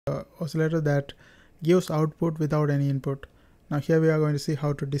oscillator that gives output without any input. Now here we are going to see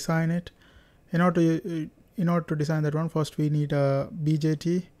how to design it. In order to design that one, first we need a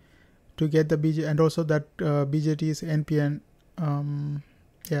BJT to get the BJT, and also that BJT is NPN,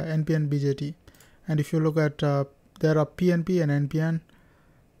 NPN BJT. And if you look at there are PNP and NPN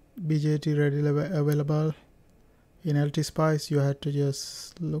BJT readily available in LTSPICE. You have to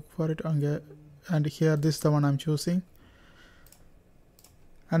just look for it and here this is the one I'm choosing.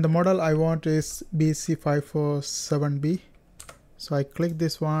 And the model I want is BC547B. So I click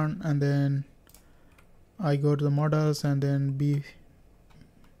this one and then I go to the models, and then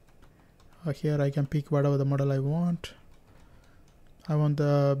here I can pick whatever the model I want. I want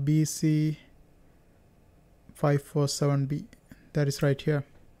the BC547B. That is right here.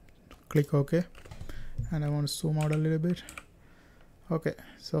 Click OK. And I want to zoom out a little bit. Okay,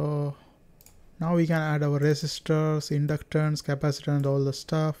 so now we can add our resistors, inductance, capacitance, all the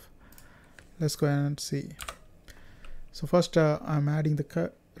stuff. Let's go and see. So first I'm adding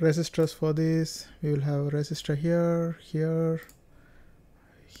the resistors for this. We will have a resistor here, here,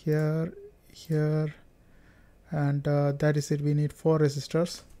 here, here, and that is it. We need 4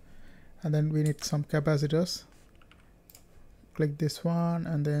 resistors, and then we need some capacitors. Click this one,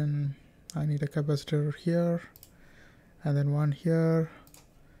 and then I need a capacitor here, and then 1 here,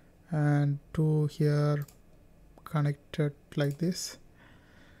 and 2 here, connected like this,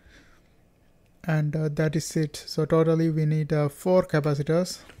 and that is it. So totally we need 4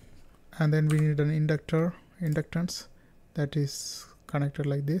 capacitors, and then we need an inductance that is connected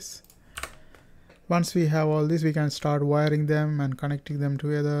like this. Once we have all this, we can start wiring them and connecting them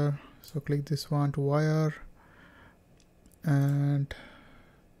together. So click this one to wire, and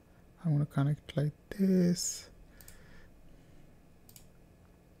I'm going to connect like this.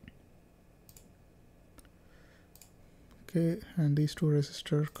 Okay, and these 2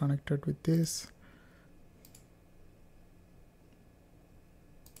 resistors connected with this.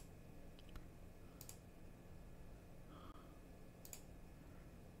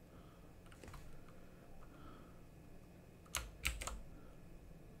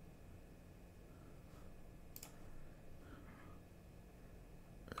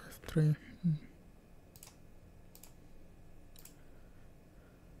 F3.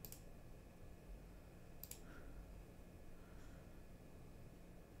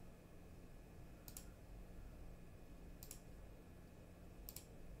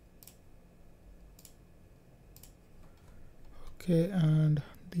 Okay, and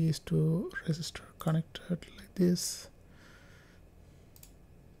these 2 resistors connected like this.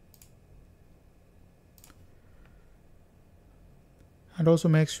 And also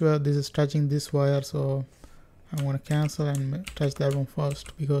make sure this is touching this wire, so I want to cancel and touch that one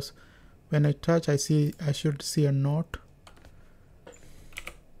first, because when I touch I should see a knot.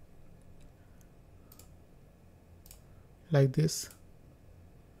 Like this.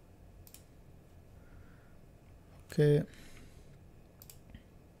 Okay.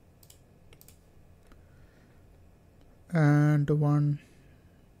 And one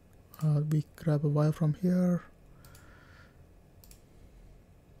we grab a wire from here.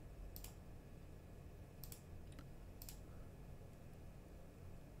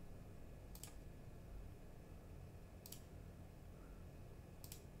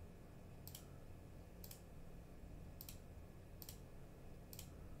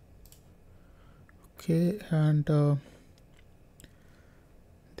 Okay, and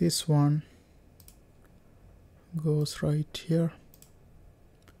this one goes right here.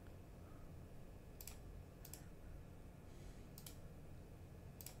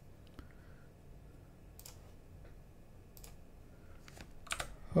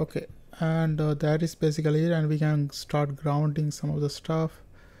 Okay, and that is basically it, and we can start grounding some of the stuff.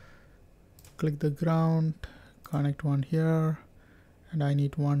 Click the ground, connect one here, and I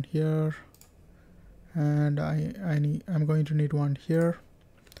need one here, and I'm going to need one here,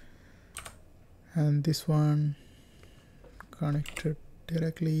 and this one connected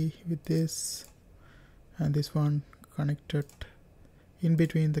directly with this, and this one connected in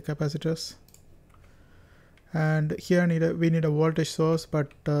between the capacitors. And here we need a voltage source,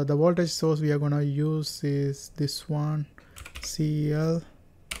 but the voltage source we are going to use is this one, CEL,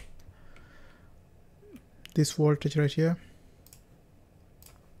 this voltage right here.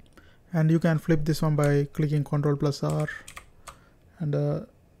 And you can flip this one by clicking Ctrl+R, and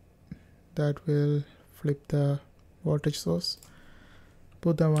that will flip the voltage source.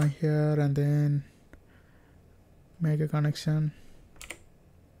 Put that one here and then make a connection.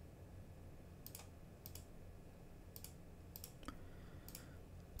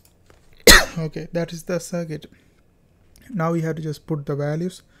 Okay, that is the circuit. Now we have to just put the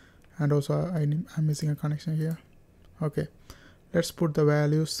values. and also I'm missing a connection here. Okay, let's put the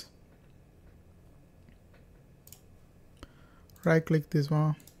values. Right click this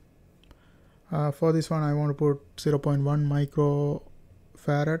one. For this one I want to put 0.1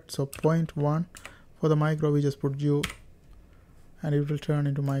 microfarad, so 0.1. For the micro we just put U and it will turn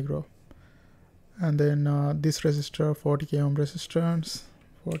into micro. And then this resistor, 40k ohm resistance,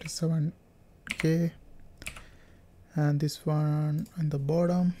 47k, and this one in the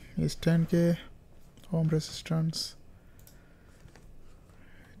bottom is 10k ohm resistance.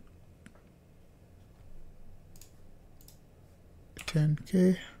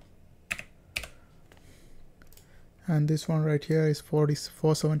 And this one right here is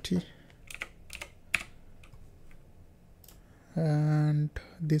 470, and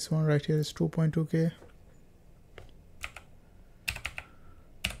this one right here is 2.2k,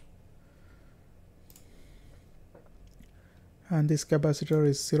 and this capacitor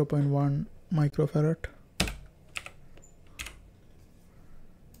is 0.1 microfarad,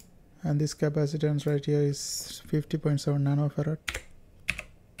 and this capacitance right here is 50.7 nanofarad,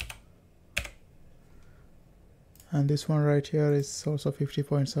 and this one right here is also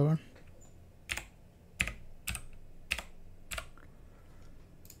 50.7.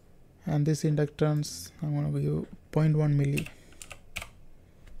 And this inductance I'm going to give 0.1 milli.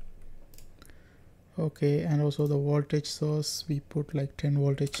 Okay, and also the voltage source we put like 10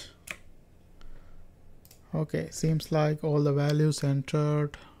 voltage. Okay, seems like all the values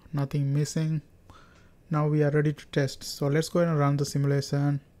entered, nothing missing. Now we are ready to test, so let's go ahead and run the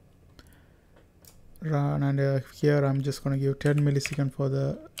simulation. Run, and here I'm just going to give 10 millisecond for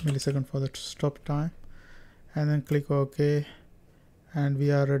the stop time, and then click OK, and we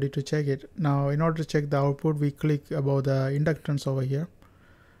are ready to check it. Now in order to check the output, we click above the inductance over here.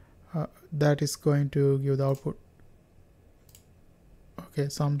 That is going to give the output. Okay,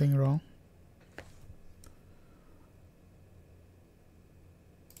 something wrong.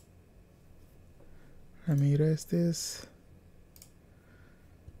 Let me erase this.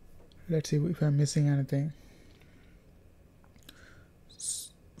 Let's see if I'm missing anything.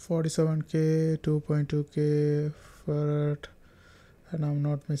 47k, 2.2k farad, and I'm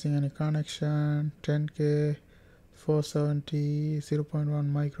not missing any connection. 10k, 470,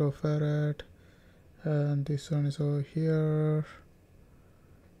 0.1 microfarad, and this one is over here.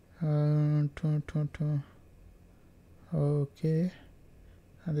 Okay,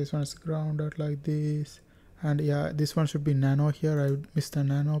 and this one is grounded like this, and yeah, this one should be nano here. I missed the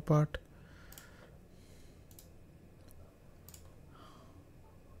nano part.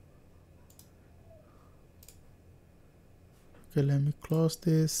 Okay, let me close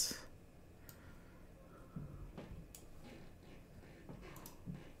this.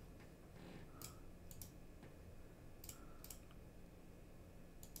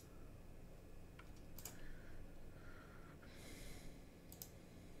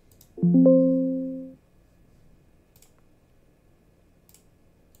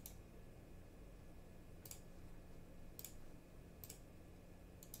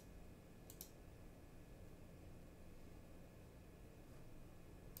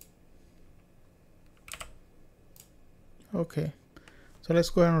 Okay, so let's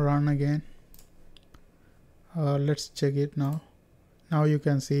go ahead and run again. Let's check it now. Now you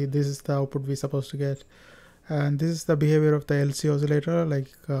can see this is the output we're supposed to get, and this is the behavior of the LC oscillator. Like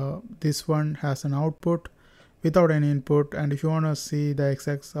this one has an output without any input, and if you want to see the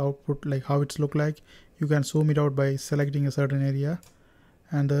exact output, like how it's look like, you can zoom it out by selecting a certain area,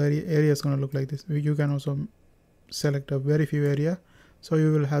 and the area is going to look like this. You can also select a very few area, so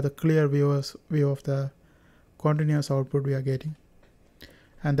you will have the clear view of the continuous output we are getting.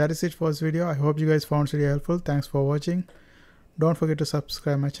 And that is it for this video. I hope you guys found it helpful. Thanks for watching. Don't forget to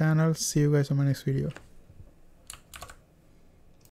subscribe my channel. See you guys on my next video.